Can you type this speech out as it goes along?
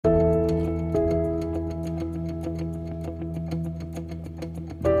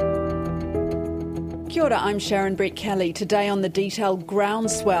Kia ora, I'm Sharon Brett-Kelly. Today on The Detail,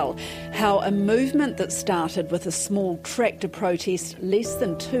 Groundswell, how a movement that started with a small tractor protest less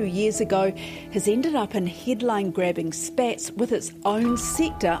than 2 years ago has ended up in headline-grabbing spats with its own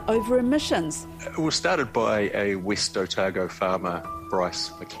sector over emissions. It was started by a West Otago farmer,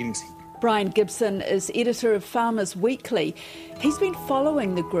 Bryce McKenzie. Brian Gibson is editor of Farmers Weekly. He's been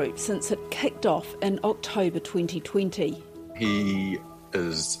following the group since it kicked off in October 2020. He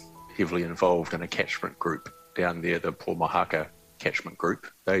is heavily involved in a catchment group down there, the Pōmahaka catchment group.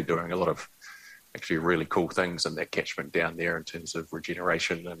 They're doing a lot of actually really cool things in that catchment down there in terms of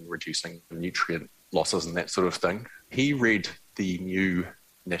regeneration and reducing nutrient losses and that sort of thing. He read the new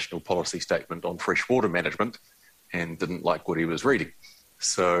national policy statement on freshwater management and didn't like what he was reading.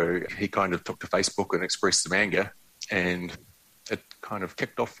 So he kind of took to Facebook and expressed some anger, and it kind of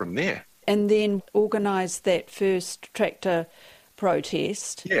kicked off from there. And then organised that first tractor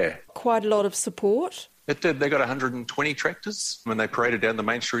protest. Yeah. Quite a lot of support. It did. They got 120 tractors when they paraded down the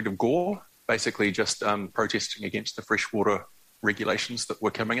main street of Gore, basically just protesting against the freshwater regulations that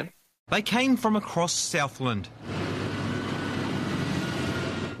were coming in. They came from across Southland.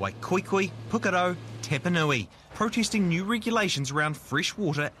 Waikuikui, Pukaro, Tapanui, protesting new regulations around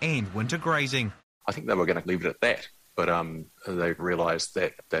freshwater and winter grazing. I think they were going to leave it at that, but they realised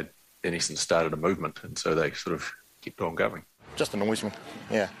that they'd in essence started a movement, and so they sort of kept on going. Just annoys me,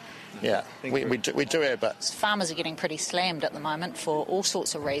 yeah. We do our bits. Farmers are getting pretty slammed at the moment for all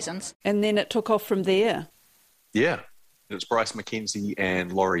sorts of reasons. And then it took off from there. Yeah, it's Bryce McKenzie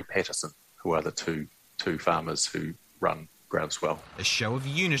and Laurie Patterson, who are the two farmers who run Groundswell. A show of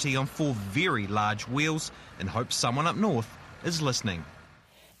unity on 4 very large wheels, and hope someone up north is listening.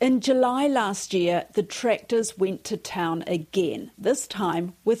 In July last year, the tractors went to town again, this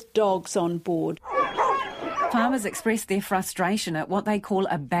time with dogs on board. Farmers expressed their frustration at what they call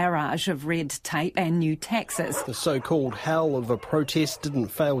a barrage of red tape and new taxes. The so-called howl of a protest didn't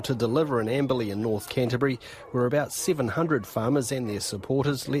fail to deliver in Amberley in North Canterbury, where about 700 farmers and their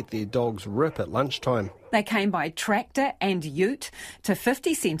supporters let their dogs rip at lunchtime. They came by tractor and ute to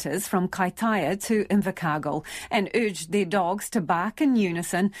 50 centres from Kaitaia to Invercargill and urged their dogs to bark in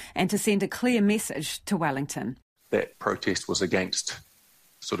unison and to send a clear message to Wellington. That protest was against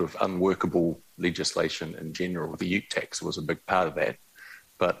sort of unworkable legislation in general. The ute tax was a big part of that,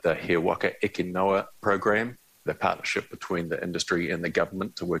 but the He Waka Eke Noa program, the partnership between the industry and the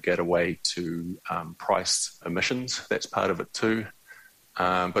government to work out a way to price emissions, that's part of it too.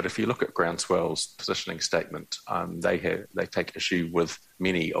 But if you look at Groundswell's positioning statement, they take issue with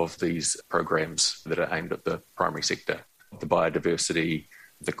many of these programs that are aimed at the primary sector. The biodiversity,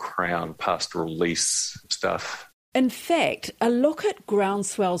 the Crown pastoral lease stuff. In fact, a look at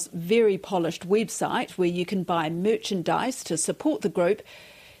Groundswell's very polished website, where you can buy merchandise to support the group,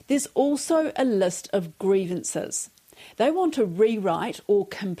 there's also a list of grievances. They want a rewrite or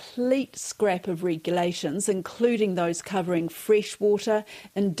complete scrap of regulations, including those covering freshwater,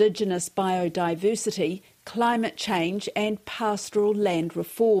 Indigenous biodiversity, climate change and pastoral land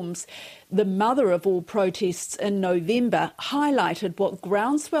reforms. The mother of all protests in November highlighted what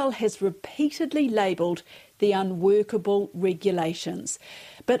Groundswell has repeatedly labelled the unworkable regulations.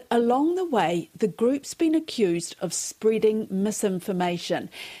 But along the way, the group's been accused of spreading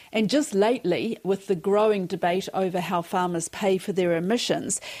misinformation. And just lately, with the growing debate over how farmers pay for their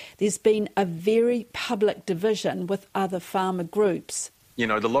emissions, there's been a very public division with other farmer groups. You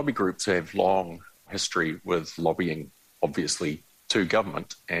know, the lobby groups have long history with lobbying, obviously, to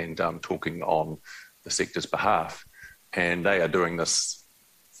government and talking on the sector's behalf. And they are doing this,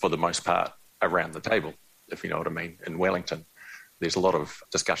 for the most part, around the table, if you know what I mean, in Wellington. There's a lot of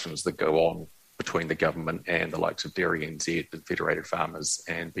discussions that go on between the government and the likes of Dairy NZ and Federated Farmers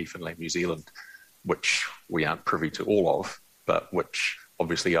and Beef and Lamb New Zealand, which we aren't privy to all of, but which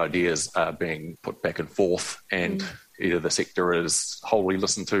obviously ideas are being put back and forth, and either the sector is wholly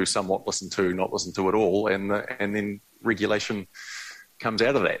listened to, somewhat listened to, not listened to at all, and then regulation comes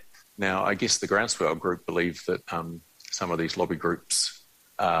out of that. Now, I guess the Groundswell group believe that some of these lobby groups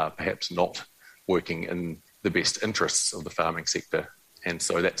are perhaps not working in the best interests of the farming sector, and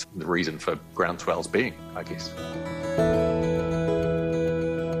so that's the reason for Groundswell's being, I guess.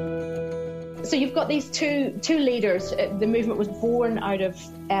 So you've got these two leaders. The movement was born out of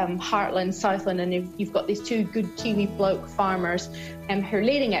Heartland, Southland, and you've got these two good Kiwi bloke farmers who are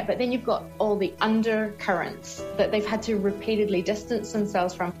leading it, but then you've got all the undercurrents that they've had to repeatedly distance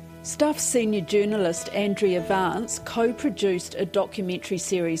themselves from. Stuff senior journalist Andrea Vance co-produced a documentary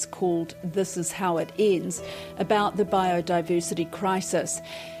series called This Is How It Ends about the biodiversity crisis.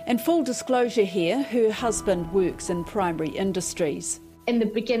 And full disclosure here, her husband works in primary industries. In the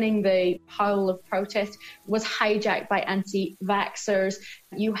beginning, the howl of protest was hijacked by anti-vaxxers.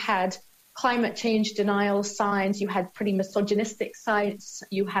 You had climate change denial signs, you had pretty misogynistic signs,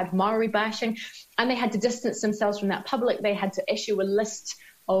 you had Maori bashing, and they had to distance themselves from that public. They had to issue a list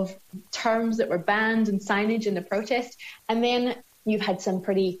of terms that were banned and signage in the protest. And then you've had some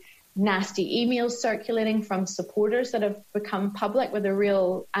pretty nasty emails circulating from supporters that have become public with a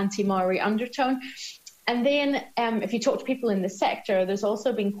real anti-Maori undertone. And then if you talk to people in the sector, there's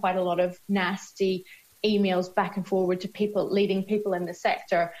also been quite a lot of nasty emails back and forward to people, leading people in the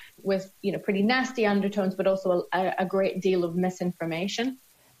sector with, pretty nasty undertones, but also a great deal of misinformation.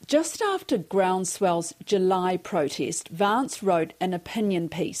 Just after Groundswell's July protest, Vance wrote an opinion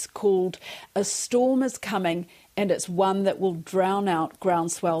piece called "A Storm is Coming and It's One That Will Drown Out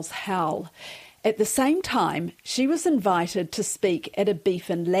Groundswell's Howl." At the same time, she was invited to speak at a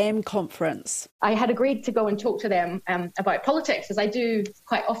beef and lamb conference. I had agreed to go and talk to them about politics, as I do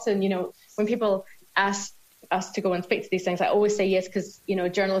quite often. When people ask us to go and speak to these things, I always say yes, because,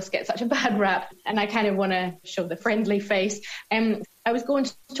 journalists get such a bad rap, and I kind of want to show the friendly face. I was going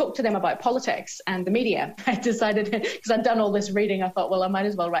to talk to them about politics and the media. I decided, because I'd done all this reading, I thought, well, I might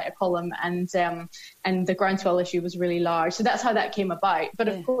as well write a column, and the Groundswell issue was really large. So that's how that came about. But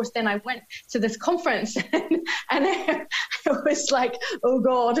of course, then I went to this conference and I was like, oh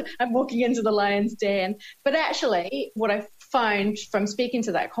God, I'm walking into the lion's den. But actually, what I found from speaking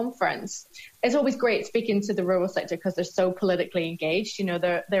to that conference, it's always great speaking to the rural sector because they're so politically engaged.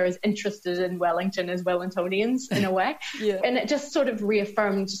 They're as interested in Wellington as Wellingtonians in a way. Yeah. And it just sort of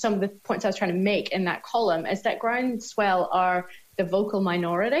reaffirmed some of the points I was trying to make in that column, is that Groundswell are the vocal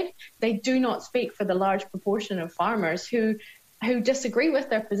minority. They do not speak for the large proportion of farmers who disagree with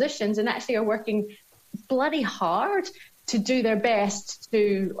their positions and actually are working bloody hard to do their best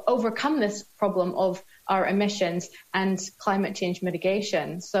to overcome this problem of our emissions and climate change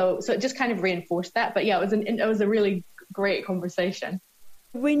mitigation. So it just kind of reinforced that. But yeah, it was a really great conversation.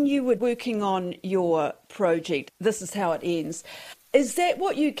 When you were working on your project, This Is How It Ends, is that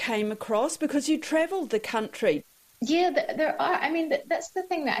what you came across? Because you travelled the country. Yeah, there are. I mean, that's the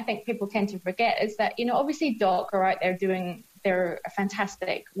thing that I think people tend to forget, is that, obviously DOC are out there doing their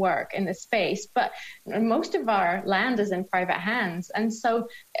fantastic work in this space, but most of our land is in private hands. And so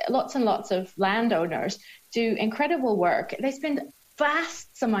lots and lots of landowners do incredible work. They spend vast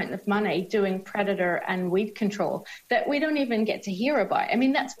amount of money doing predator and weed control that we don't even get to hear about. I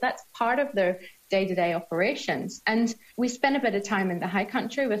mean, that's part of their day-to-day operations. And we spent a bit of time in the high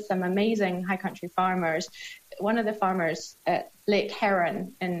country with some amazing high country farmers. One of the farmers at Lake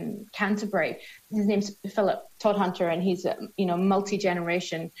Heron in Canterbury, his name's Philip Todhunter, and he's a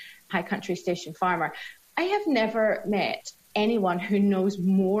multi-generation high country station farmer. I have never met anyone who knows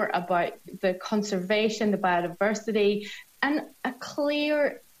more about the conservation, the biodiversity, and a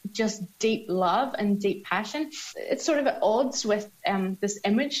clear, just deep love and deep passion. It's sort of at odds with this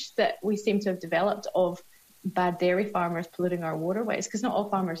image that we seem to have developed of bad dairy farmers polluting our waterways, because not all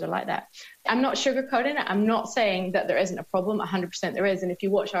farmers are like that. I'm not sugarcoating it. I'm not saying that there isn't a problem. 100% there is. And if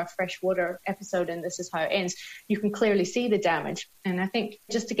you watch our freshwater episode and This Is How It Ends, you can clearly see the damage. And I think,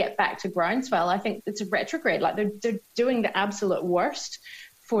 just to get back to Groundswell, I think it's a retrograde. Like, they're doing the absolute worst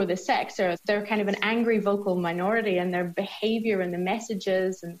for the sector. They're kind of an angry vocal minority, and their behaviour and the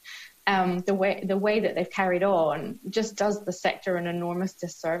messages and the way that they've carried on just does the sector an enormous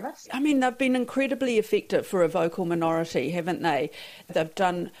disservice. I mean, they've been incredibly effective for a vocal minority, haven't they? They've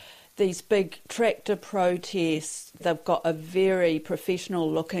done these big tractor protests. They've got a very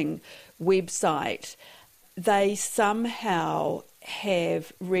professional-looking website. They somehow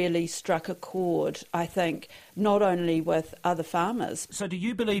have really struck a chord, I think, not only with other farmers. So do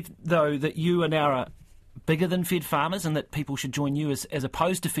you believe, though, that you are now bigger than Fed Farmers and that people should join you as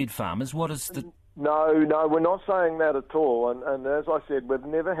opposed to Fed Farmers? What is the... No, we're not saying that at all. And as I said, we've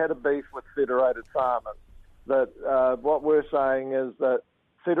never had a beef with Federated Farmers. That what we're saying is that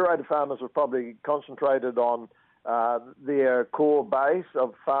Federated Farmers have probably concentrated on their core base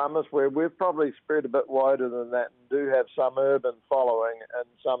of farmers, where we've probably spread a bit wider than that and do have some urban following and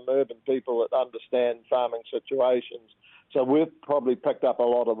some urban people that understand farming situations. So we've probably picked up a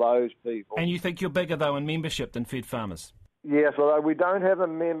lot of those people. And you think you're bigger, though, in membership than Fed Farmers? Yes, although we don't have a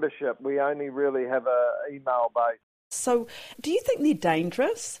membership. We only really have an email base. So do you think they're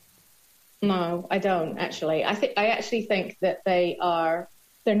dangerous? No, I don't, actually. I actually think that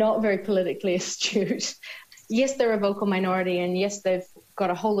they're not very politically astute. Yes, they're a vocal minority, and yes, they've got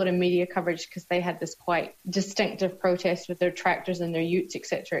a whole lot of media coverage because they had this quite distinctive protest with their tractors and their utes,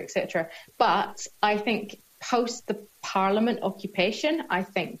 etc., etc. But I think post the Parliament occupation, I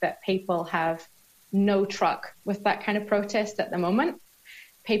think that people have no truck with that kind of protest at the moment.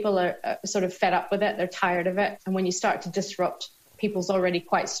 people are sort of fed up with it. They're tired of it. And when you start to disrupt people's already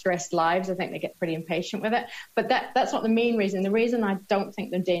quite stressed lives, I think they get pretty impatient with it. But that's not the main reason. The reason I don't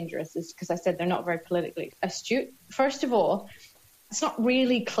think they're dangerous is because I said they're not very politically astute. First of all, it's not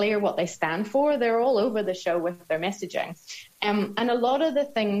really clear what they stand for. They're all over the show with their messaging. And a lot of the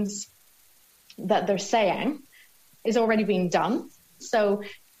things that they're saying is already being done. So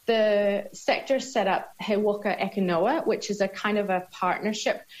the sector set up He Waka Eke Noa, which is a kind of a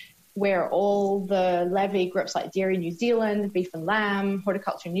partnership where all the levy groups like Dairy New Zealand, Beef and Lamb,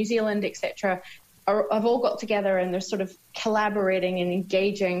 Horticulture New Zealand, etc., have all got together and they're sort of collaborating and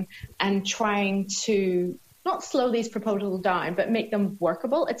engaging and trying to not slow these proposals down, but make them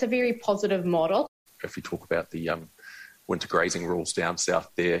workable. It's a very positive model. If you talk about the winter grazing rules down south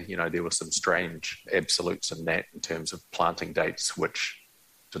there, there were some strange absolutes in that in terms of planting dates, which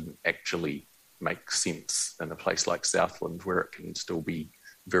didn't actually make sense in a place like Southland where it can still be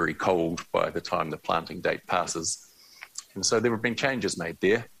very cold by the time the planting date passes. And so there have been changes made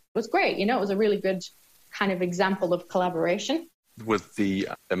there. It was great. It was a really good kind of example of collaboration. With the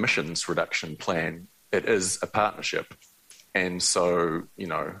emissions reduction plan, it is a partnership. And so,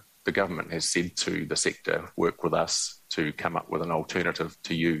 the government has said to the sector, work with us to come up with an alternative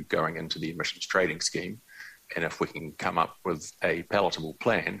to you going into the emissions trading scheme. And if we can come up with a palatable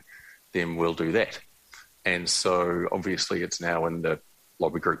plan, then we'll do that. And so obviously it's now in the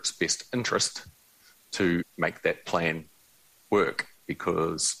lobby group's best interest to make that plan work,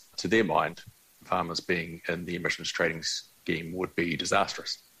 because to their mind, farmers being in the emissions trading scheme would be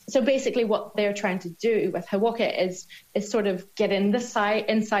disastrous. So basically what they're trying to do with He Waka is sort of get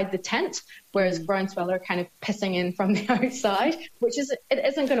inside the tent, whereas Groundswell are kind of pissing in from the outside, it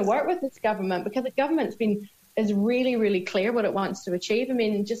isn't going to work with this government, because the government's is really, really clear what it wants to achieve. I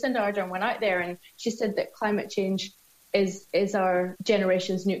mean, Jacinda Ardern went out there and she said that climate change is our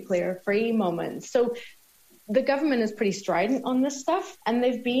generation's nuclear-free moment. So the government is pretty strident on this stuff, and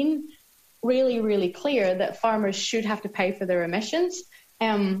they've been really, really clear that farmers should have to pay for their emissions.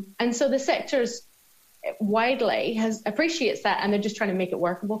 And so the sectors widely appreciates that, and they're just trying to make it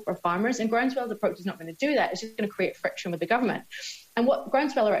workable for farmers. And Groundswell's approach is not going to do that. It's just going to create friction with the government. And what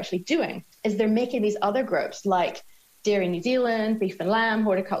Groundswell are actually doing is they're making these other groups like Dairy New Zealand, Beef and Lamb,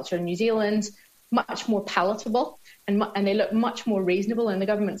 Horticulture New Zealand much more palatable, and they look much more reasonable, and the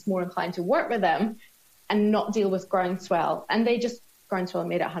government's more inclined to work with them and not deal with Groundswell. And Groundswell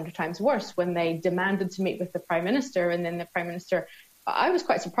made it 100 times worse when they demanded to meet with the Prime Minister, and then the Prime Minister, I was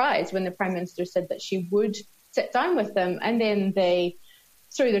quite surprised when the Prime Minister said that she would sit down with them, and then they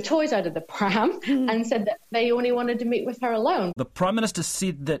threw their toys out of the pram and said that they only wanted to meet with her alone. The Prime Minister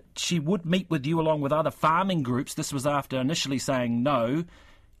said that she would meet with you along with other farming groups. This was after initially saying no.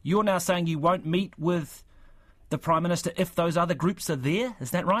 You're now saying you won't meet with the Prime Minister if those other groups are there.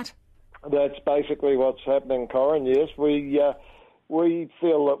 Is that right? That's basically what's happening, Corin. Yes, we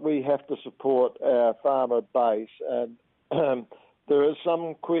feel that we have to support our farmer base, and there is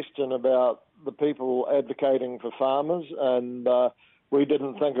some question about the people advocating for farmers, and we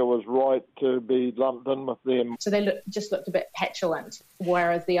didn't think it was right to be lumped in with them. So they just looked a bit petulant,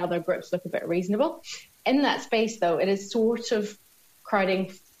 whereas the other groups look a bit reasonable. In that space, though, it is sort of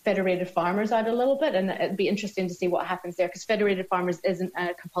crowding Federated Farmers out a little bit, and it'd be interesting to see what happens there, because Federated Farmers isn't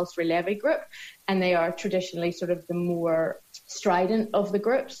a compulsory levy group, and they are traditionally sort of the more strident of the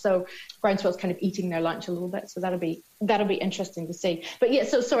groups. So Groundswell's kind of eating their lunch a little bit, so that'll be interesting to see. But yeah,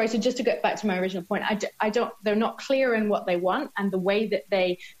 so sorry. So just to get back to my original point, they're not clear in what they want, and the way that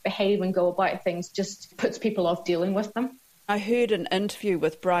they behave and go about things just puts people off dealing with them. I heard an interview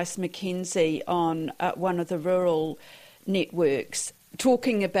with Bryce McKenzie on one of the rural networks,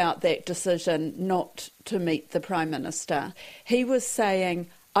 talking about that decision not to meet the Prime Minister. He was saying,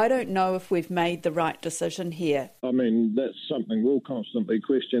 I don't know if we've made the right decision here. I mean, that's something we'll constantly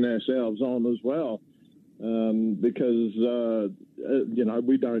question ourselves on as well, because,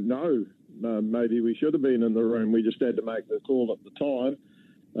 we don't know. Maybe we should have been in the room. We just had to make the call at the time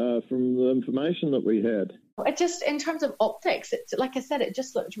from the information that we had. It just, in terms of optics, like I said, it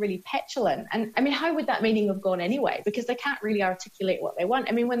just looked really petulant. And I mean, how would that meeting have gone anyway? Because they can't really articulate what they want.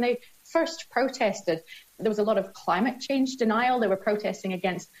 I mean, when they first protested, there was a lot of climate change denial. They were protesting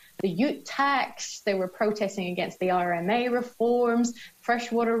against the ute tax. They were protesting against the RMA reforms,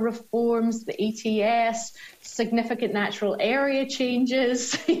 freshwater reforms, the ETS, significant natural area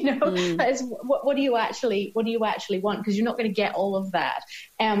changes. That is, what do you actually want? Because you're not going to get all of that.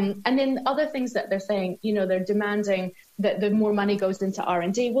 And then other things that they're saying, they're demanding that the more money goes into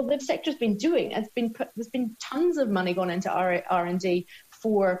R&D. Well, the sector's been doing. There's been tons of money gone into R&D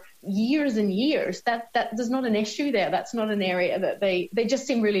for years and years. That there's not an issue there. That's not an area that they just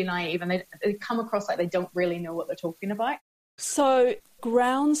seem really naive, and they come across like they don't really know what they're talking about. So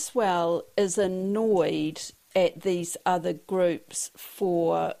Groundswell is annoyed at these other groups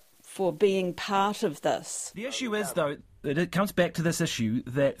for being part of this. The issue is, though, that it comes back to this issue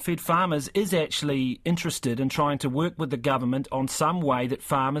that Fed Farmers is actually interested in trying to work with the government on some way that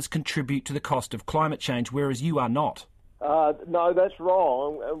farmers contribute to the cost of climate change, whereas you are not. No, that's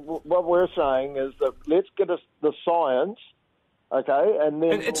wrong. What we're saying is that let's get us the science, okay, and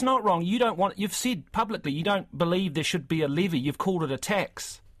then... It's not wrong. You've said publicly you don't believe there should be a levy. You've called it a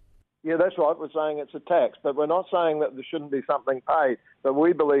tax. Yeah, that's right. We're saying it's a tax, but we're not saying that there shouldn't be something paid. But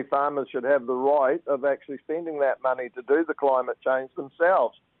we believe farmers should have the right of actually spending that money to do the climate change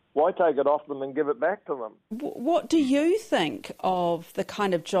themselves. Why take it off them and give it back to them? What do you think of the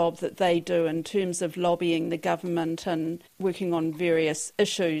kind of job that they do in terms of lobbying the government and working on various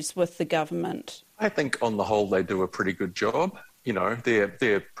issues with the government? I think on the whole they do a pretty good job. You know,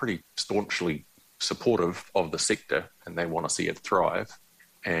 they're pretty staunchly supportive of the sector and they want to see it thrive.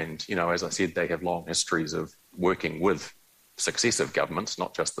 And, you know, as I said, they have long histories of working with successive governments,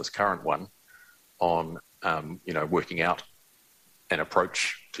 not just this current one, on, working out an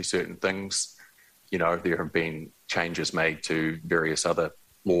approach to certain things. You know, there have been changes made to various other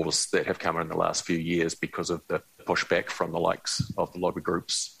laws that have come in the last few years because of the pushback from the likes of the lobby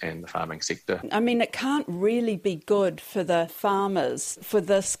groups and the farming sector. I mean, it can't really be good for the farmers for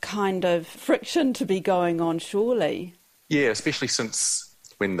this kind of friction to be going on, surely. Yeah, especially since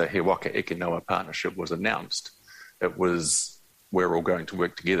when the He Waka Eke Noa partnership was announced, it was we're all going to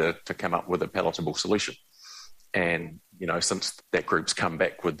work together to come up with a palatable solution. And, you know, since that group's come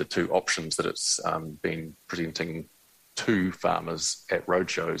back with the two options that it's been presenting to farmers at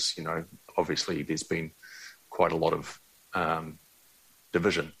roadshows, you know, obviously there's been quite a lot of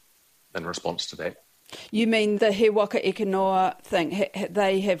division in response to that. You mean the He Waka Eke Noa thing?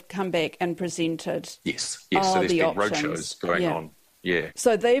 They have come back and presented Yes, so there's been roadshows going on. Yeah.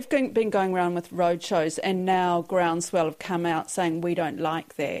 So they've been going around with roadshows and now Groundswell have come out saying we don't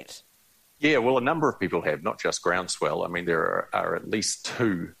like that. Yeah, well, a number of people have, not just Groundswell. I mean, there are at least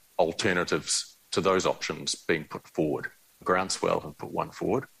two alternatives to those options being put forward. Groundswell have put one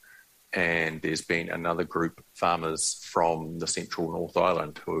forward and there's been another group, farmers from the central North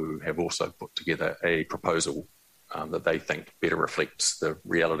Island, who have also put together a proposal that they think better reflects the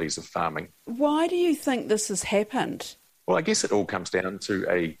realities of farming. Why do you think this has happened? Well, I guess it all comes down to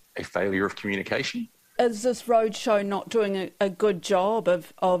a failure of communication. Is this roadshow not doing a good job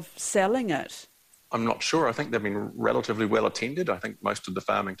of selling it? I'm not sure. I think they've been relatively well attended. I think most of the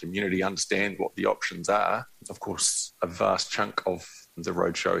farming community understand what the options are. Of course, a vast chunk of the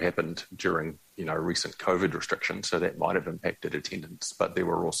roadshow happened during, recent COVID restrictions, so that might have impacted attendance, but there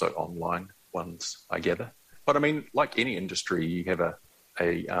were also online ones, I gather. But I mean, like any industry, you have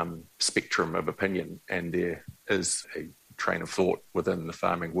a spectrum of opinion, and there is a train of thought within the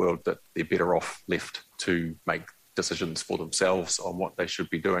farming world that they're better off left to make decisions for themselves on what they should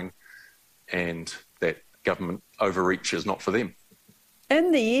be doing, and that government overreach is not for them.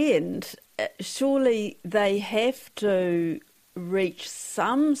 In the end, surely they have to reach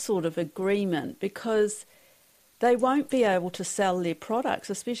some sort of agreement, because they won't be able to sell their products,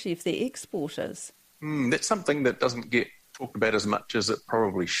 especially if they're exporters. That's something that doesn't get talked about as much as it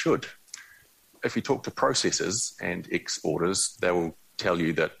probably should. If you talk to processors and exporters, they will tell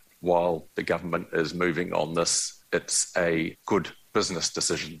you that while the government is moving on this, it's a good business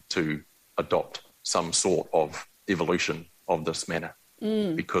decision to adopt some sort of evolution of this manner,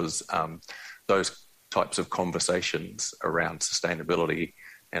 because those types of conversations around sustainability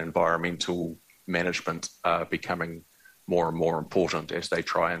and environmental management are becoming more and more important as they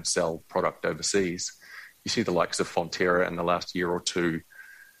try and sell product overseas. You see the likes of Fonterra in the last year or two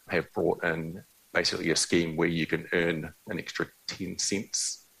have brought in basically a scheme where you can earn an extra 10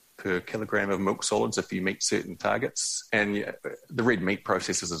 cents per kilogram of milk solids if you meet certain targets. And the red meat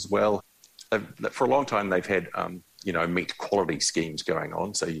processors as well. For a long time, they've had, meat quality schemes going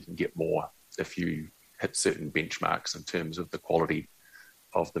on, so you can get more if you hit certain benchmarks in terms of the quality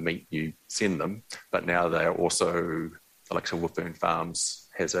of the meat you send them. But now they are also, Alexa Wolfburn Farms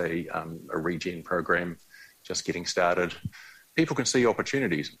has a regen program just getting started. People can see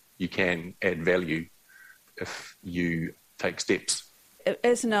opportunities. You can add value if you take steps.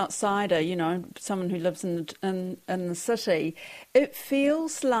 As an outsider, someone who lives in the city, it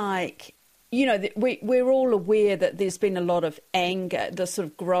feels like, we're all aware that there's been a lot of anger, this sort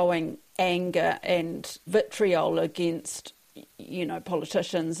of growing anger and vitriol against,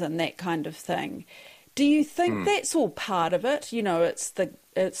 politicians and that kind of thing. Do you think that's all part of it? You know,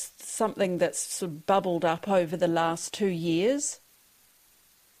 it's something that's sort of bubbled up over the last 2 years?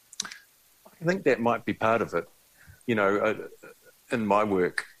 I think that might be part of it. You know, in my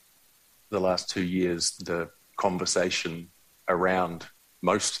work the last 2 years, the conversation around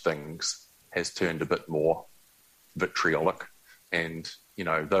most things has turned a bit more vitriolic. And, you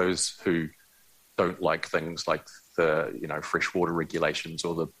know, those who don't like things like the, you know, freshwater regulations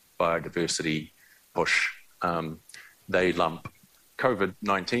or the biodiversity push, they lump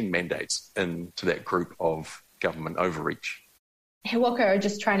COVID-19 mandates into that group of government overreach. He Walker are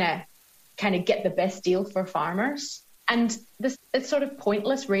just trying to kind of get the best deal for farmers. And it's sort of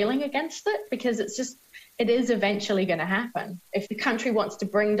pointless railing against it, because it is eventually going to happen. If the country wants to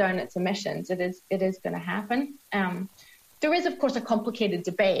bring down its emissions, it is going to happen. There is, of course, a complicated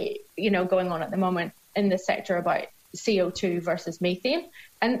debate, you know, going on at the moment in the sector about CO2 versus methane.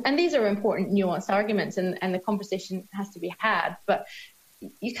 And these are important, nuanced arguments, and the conversation has to be had. But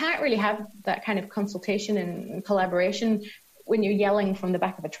you can't really have that kind of consultation and collaboration when you're yelling from the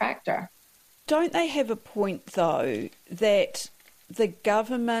back of a tractor. Don't they have a point, though, that the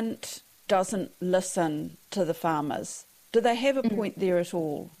government doesn't listen to the farmers? Do they have a point there at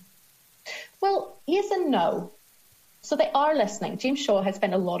all? Well, yes and no. So they are listening. James Shaw has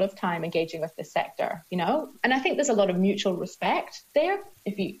spent a lot of time engaging with the sector, you know, and I think there's a lot of mutual respect there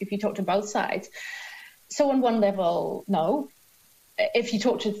if you talk to both sides. So on one level, no. If you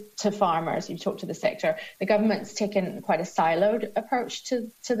talk to farmers, you talk to the sector, the government's taken quite a siloed approach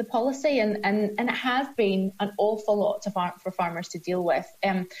to the policy, and it has been an awful lot for farmers to deal with.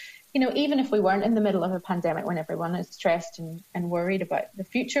 You know, even if we weren't in the middle of a pandemic when everyone is stressed and worried about the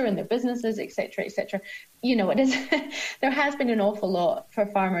future and their businesses, et cetera, you know, there has been an awful lot for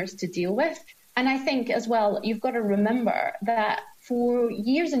farmers to deal with. And I think as well, you've got to remember that for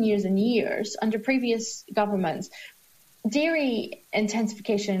years and years and years, under previous governments, dairy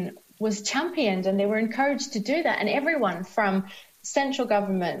intensification was championed and they were encouraged to do that. And everyone from central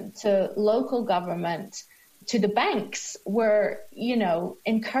government to local government to the banks were, you know,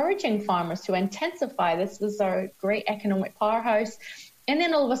 encouraging farmers to intensify. This was our great economic powerhouse. And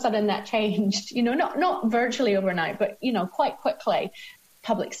then all of a sudden that changed, you know, not virtually overnight, but, you know, quite quickly,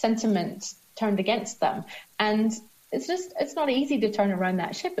 public sentiment turned against them. And it's not easy to turn around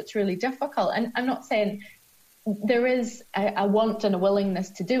that ship. It's really difficult. And I'm not saying there is a want and a willingness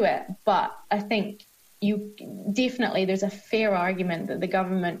to do it, but I think there's a fair argument that the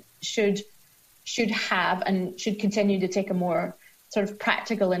government should have and should continue to take a more sort of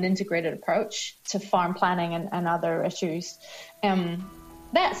practical and integrated approach to farm planning and other issues.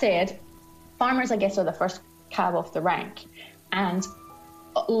 That said, farmers, I guess, are the first cab off the rank, and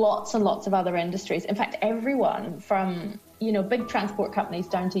lots and lots of other industries. In fact, everyone from, you know, big transport companies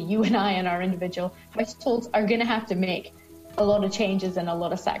down to you and I and our individual households are going to have to make a lot of changes and a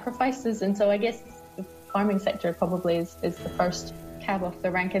lot of sacrifices. And so I guess the farming sector probably is the first cab off the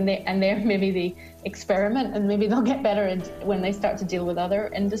rank, and they're maybe the experiment, and maybe they'll get better when they start to deal with other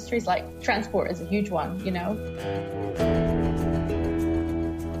industries. Like transport is a huge one, you know.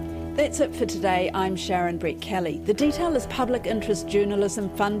 That's it for today. I'm Sharon Brett-Kelly. The Detail is public interest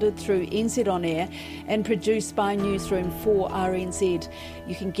journalism funded through NZ On Air and produced by Newsroom for RNZ.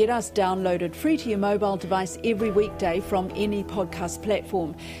 You can get us downloaded free to your mobile device every weekday from any podcast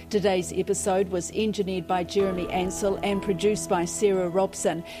platform. Today's episode was engineered by Jeremy Ansell and produced by Sarah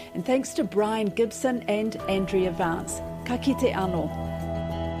Robson. And thanks to Brian Gibson and Andrea Vance. Ka kite anō.